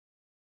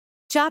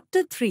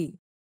Chapter 3.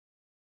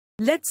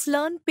 Let's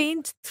learn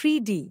Paint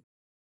 3D.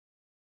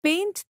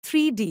 Paint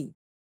 3D.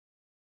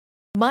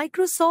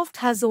 Microsoft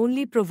has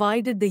only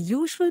provided the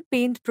usual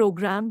Paint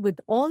program with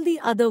all the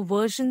other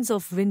versions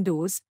of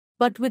Windows,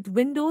 but with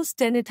Windows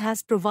 10 it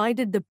has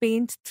provided the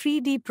Paint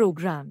 3D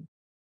program.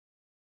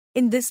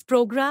 In this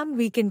program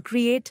we can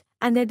create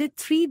and edit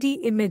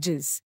 3D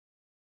images.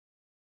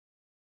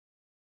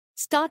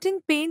 Starting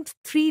Paint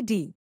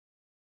 3D.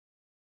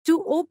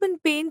 To open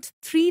Paint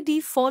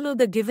 3D, follow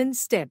the given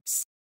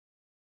steps.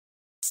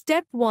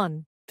 Step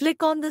 1.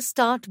 Click on the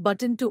Start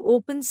button to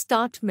open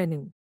Start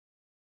menu.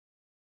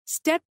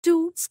 Step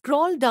 2.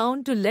 Scroll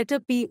down to letter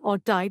P or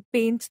type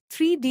Paint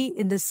 3D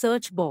in the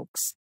search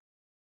box.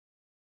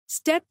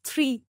 Step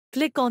 3.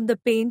 Click on the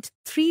Paint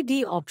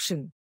 3D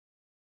option.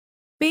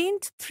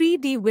 Paint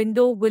 3D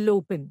window will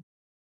open.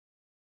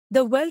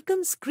 The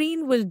welcome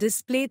screen will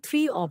display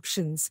 3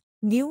 options: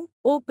 New,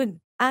 Open,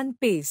 and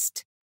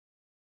Paste.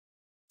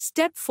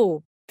 Step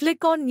 4.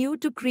 Click on New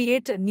to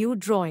create a new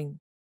drawing.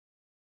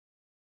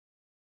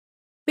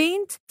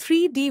 Paint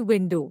 3D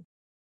window.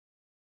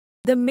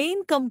 The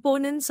main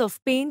components of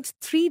Paint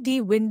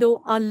 3D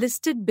window are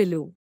listed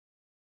below.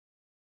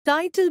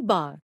 Title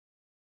bar.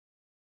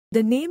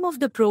 The name of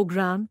the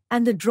program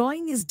and the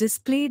drawing is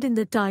displayed in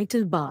the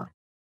title bar.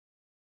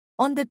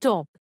 On the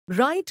top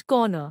right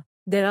corner,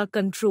 there are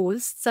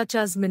controls such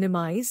as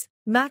minimize,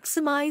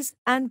 maximize,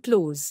 and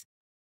close.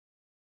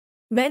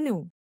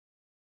 Menu.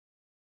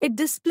 It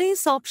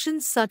displays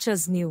options such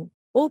as New,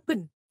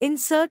 Open,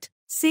 Insert,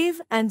 Save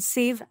and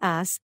Save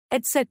As,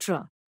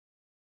 etc.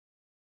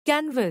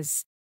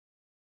 Canvas.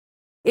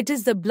 It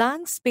is the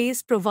blank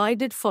space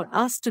provided for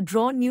us to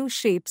draw new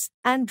shapes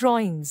and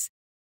drawings.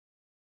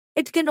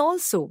 It can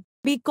also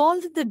be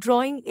called the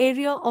drawing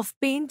area of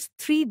Paint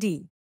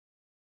 3D.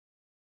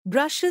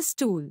 Brushes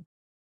tool.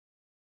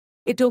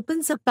 It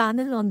opens a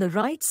panel on the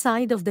right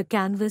side of the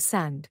canvas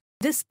and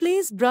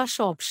displays brush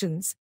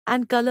options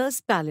and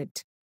colors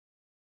palette.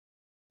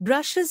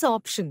 Brushes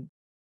option.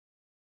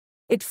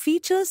 It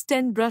features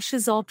 10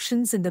 brushes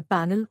options in the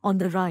panel on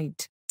the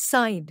right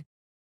side.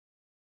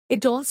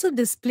 It also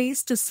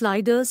displays 2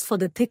 sliders for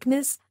the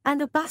thickness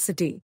and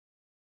opacity.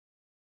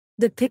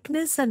 The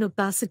thickness and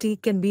opacity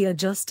can be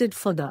adjusted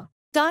for the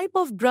type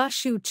of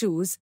brush you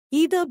choose,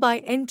 either by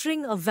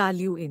entering a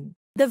value in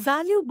the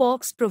value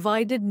box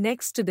provided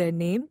next to their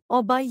name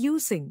or by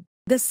using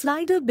the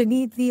slider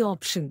beneath the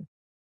option.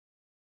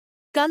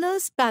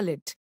 Colors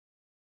palette.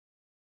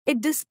 It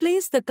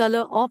displays the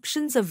color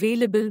options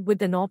available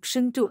with an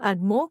option to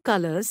add more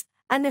colors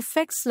and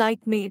effects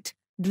like matte,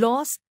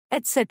 gloss,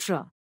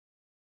 etc.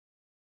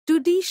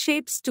 2D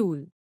Shapes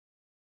tool.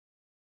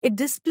 It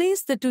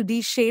displays the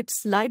 2D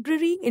Shapes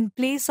library in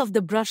place of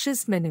the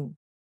Brushes menu.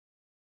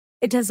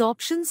 It has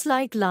options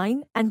like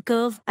line and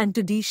curve and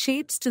 2D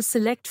shapes to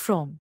select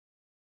from.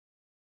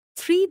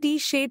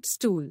 3D Shapes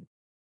tool.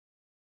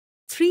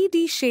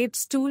 3D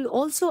Shapes tool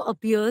also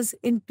appears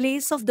in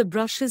place of the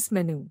Brushes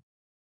menu.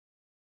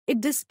 It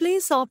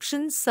displays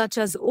options such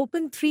as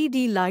Open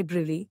 3D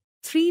Library,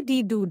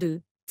 3D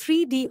Doodle,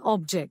 3D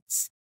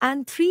Objects,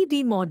 and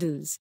 3D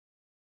Models.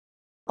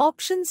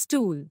 Options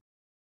tool.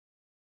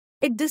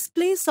 It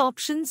displays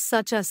options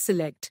such as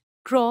Select,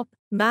 Crop,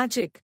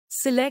 Magic,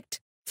 Select,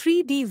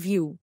 3D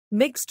View,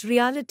 Mixed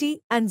Reality,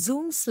 and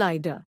Zoom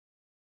slider.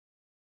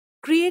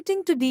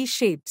 Creating 2D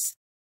shapes.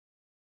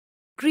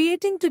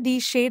 Creating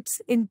 2D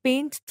shapes in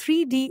Paint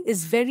 3D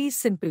is very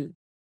simple.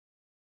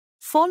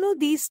 Follow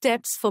these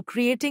steps for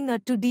creating a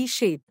 2D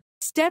shape.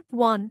 Step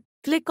 1.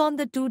 Click on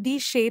the 2D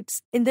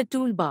shapes in the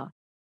toolbar.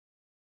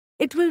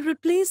 It will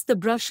replace the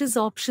brushes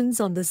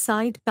options on the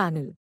side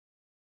panel.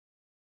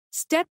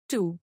 Step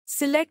 2.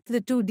 Select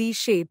the 2D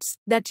shapes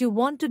that you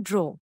want to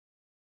draw.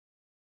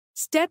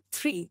 Step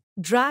 3.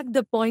 Drag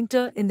the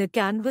pointer in the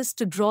canvas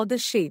to draw the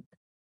shape.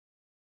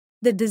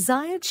 The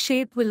desired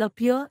shape will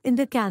appear in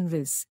the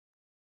canvas.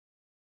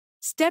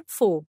 Step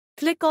 4.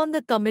 Click on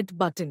the Commit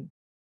button.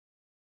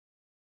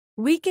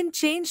 We can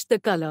change the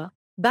color,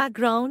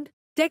 background,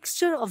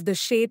 texture of the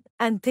shape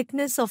and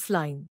thickness of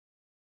line.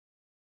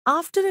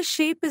 After a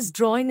shape is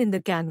drawn in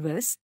the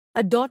canvas,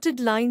 a dotted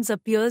lines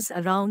appears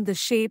around the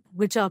shape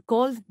which are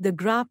called the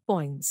grab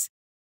points.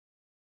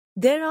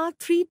 There are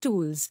 3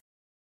 tools.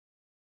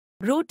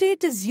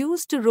 Rotate is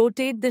used to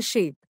rotate the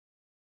shape.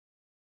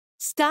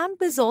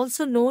 Stamp is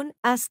also known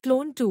as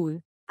clone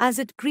tool, as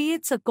it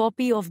creates a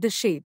copy of the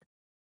shape.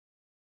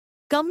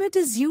 Commit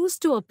is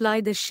used to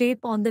apply the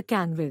shape on the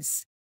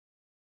canvas.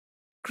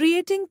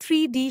 Creating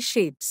 3D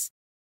shapes.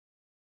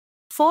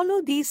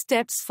 Follow these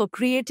steps for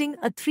creating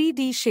a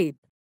 3D shape.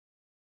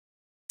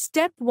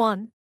 Step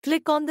 1.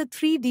 Click on the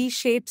 3D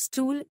Shapes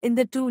tool in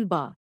the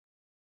toolbar.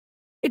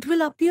 It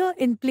will appear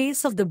in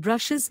place of the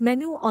Brushes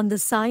menu on the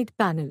side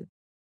panel.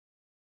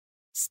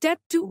 Step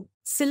 2.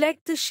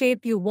 Select the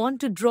shape you want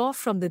to draw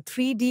from the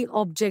 3D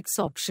Objects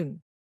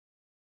option.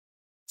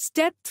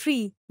 Step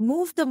 3.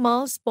 Move the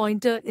mouse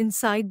pointer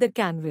inside the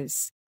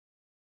canvas.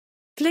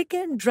 Click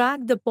and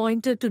drag the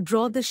pointer to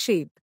draw the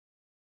shape.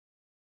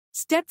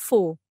 Step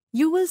 4.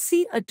 you will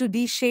see a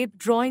 2D shape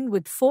drawing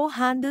with 4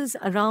 handles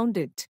around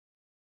it.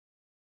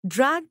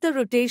 Drag the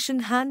rotation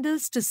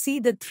handles to see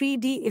the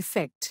 3D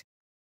effect.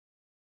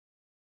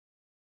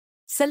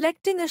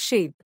 Selecting a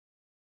shape.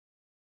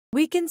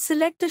 We can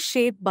select a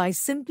shape by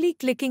simply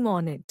clicking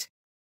on it.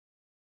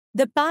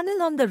 The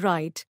panel on the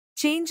right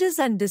changes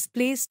and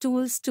displays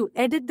tools to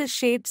edit the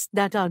shapes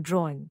that are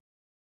drawn.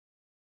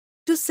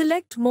 To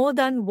select more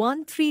than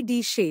one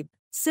 3D shape,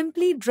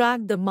 simply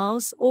drag the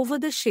mouse over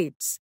the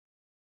shapes.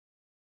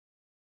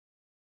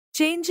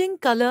 Changing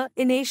color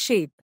in a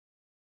shape.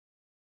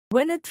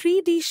 When a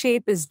 3D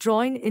shape is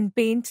drawn in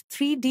Paint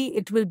 3D,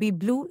 it will be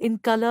blue in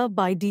color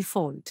by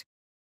default.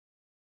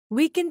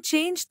 We can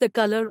change the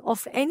color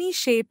of any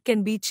shape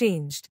can be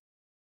changed.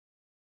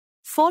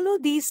 Follow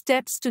these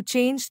steps to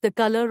change the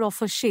color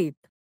of a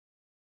shape.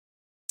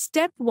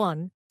 Step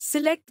 1.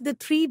 Select the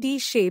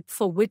 3D shape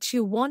for which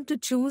you want to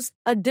choose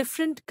a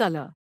different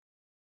color.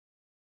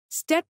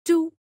 Step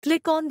 2.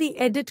 Click on the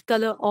Edit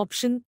Color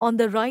option on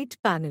the right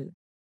panel.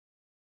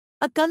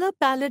 A color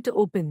palette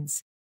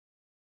opens.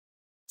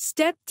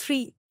 Step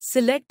 3.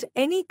 Select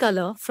any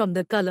color from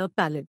the color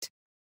palette.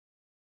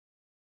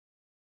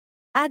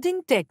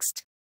 Adding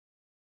text.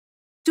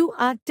 To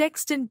add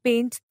text in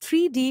Paint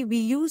 3D, we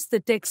use the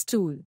Text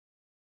tool.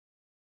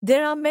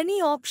 There are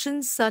many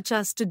options such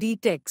as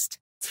 2D text,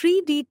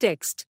 3D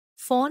text,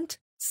 font,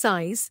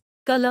 size,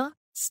 color,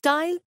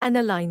 style, and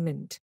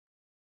alignment.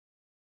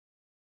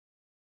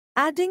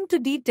 Adding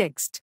 2D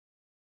text.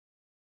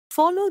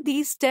 Follow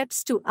these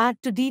steps to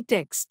add 2D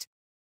text.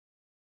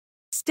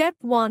 Step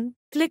 1.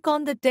 Click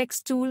on the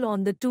Text tool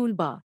on the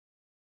toolbar.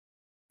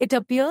 It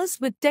appears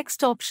with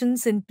text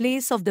options in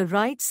place of the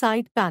right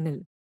side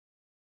panel.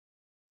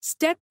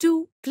 Step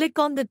 2. Click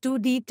on the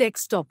 2D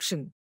text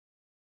option.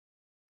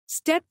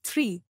 Step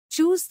 3.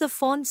 Choose the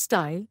font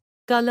style,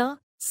 color,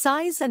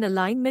 size and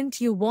alignment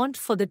you want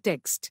for the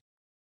text.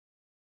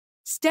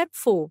 Step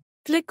 4.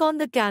 Click on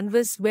the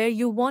canvas where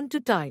you want to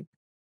type.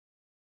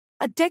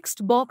 A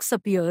text box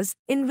appears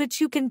in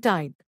which you can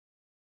type.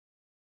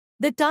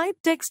 The type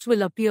text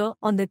will appear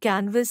on the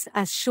canvas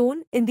as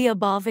shown in the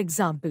above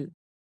example.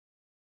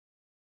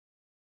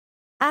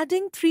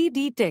 Adding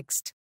 3D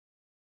text.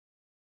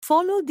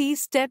 Follow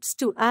these steps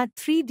to add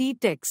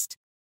 3D text.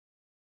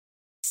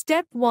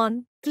 Step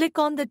 1. Click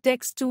on the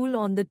Text tool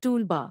on the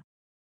toolbar.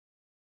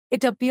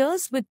 It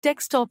appears with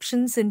text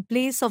options in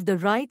place of the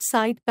right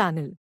side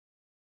panel.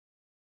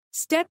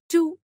 Step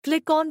 2.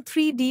 Click on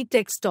 3D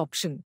text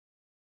option.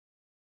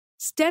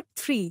 Step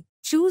 3.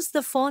 Choose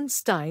the font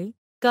style,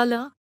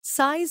 color,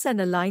 size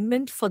and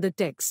alignment for the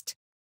text.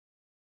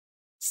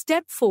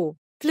 Step 4.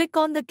 Click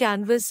on the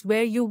canvas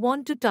where you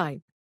want to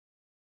type.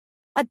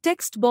 A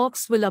text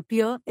box will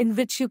appear in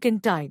which you can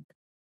type.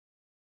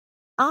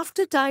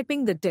 After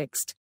typing the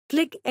text,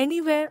 click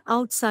anywhere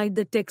outside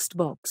the text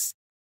box.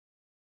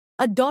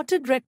 A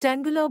dotted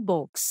rectangular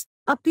box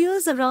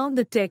appears around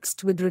the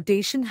text with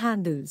rotation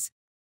handles.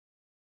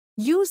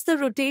 Use the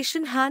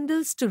rotation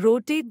handles to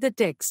rotate the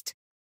text.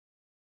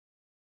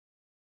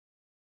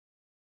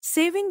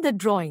 Saving the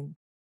drawing.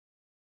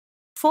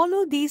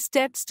 Follow these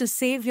steps to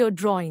save your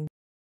drawing.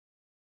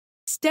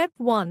 Step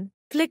 1.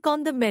 Click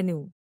on the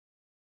menu.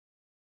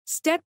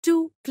 Step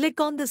 2.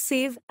 Click on the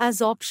Save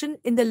As option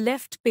in the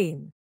left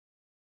pane.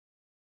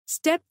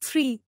 Step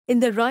 3. In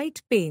the right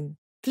pane,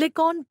 click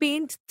on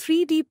Paint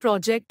 3D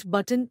Project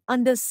button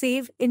under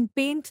Save in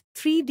Paint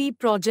 3D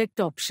Project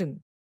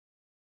option.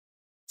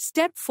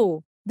 Step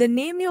 4. The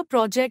Name Your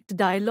Project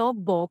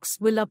dialog box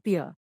will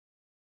appear.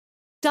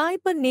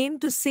 Type a name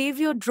to save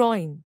your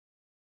drawing.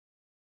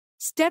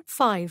 Step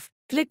 5.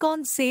 Click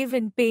on Save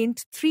in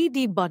Paint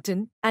 3D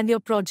button and your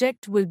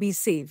project will be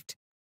saved.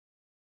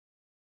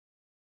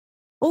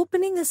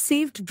 Opening a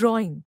saved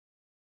drawing.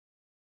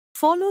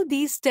 Follow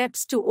these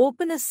steps to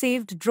open a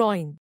saved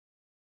drawing.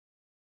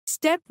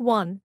 Step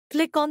 1.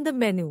 Click on the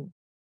menu.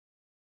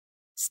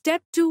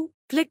 Step 2.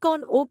 Click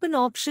on Open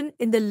option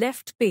in the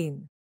left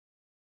pane.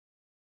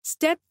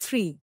 Step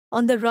 3.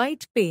 On the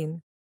right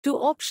pane, two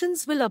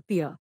options will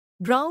appear: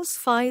 Browse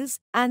Files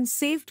and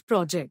Saved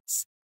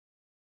Projects.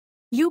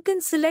 You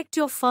can select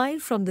your file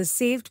from the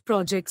Saved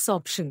Projects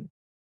option.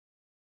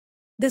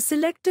 The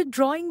selected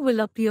drawing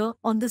will appear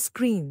on the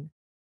screen.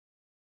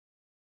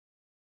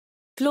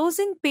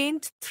 Closing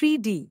Paint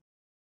 3D.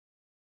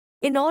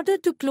 In order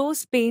to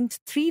close Paint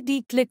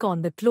 3D, click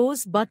on the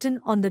Close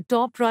button on the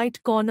top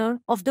right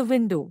corner of the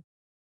window.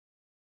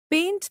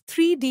 Paint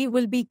 3D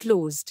will be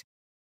closed.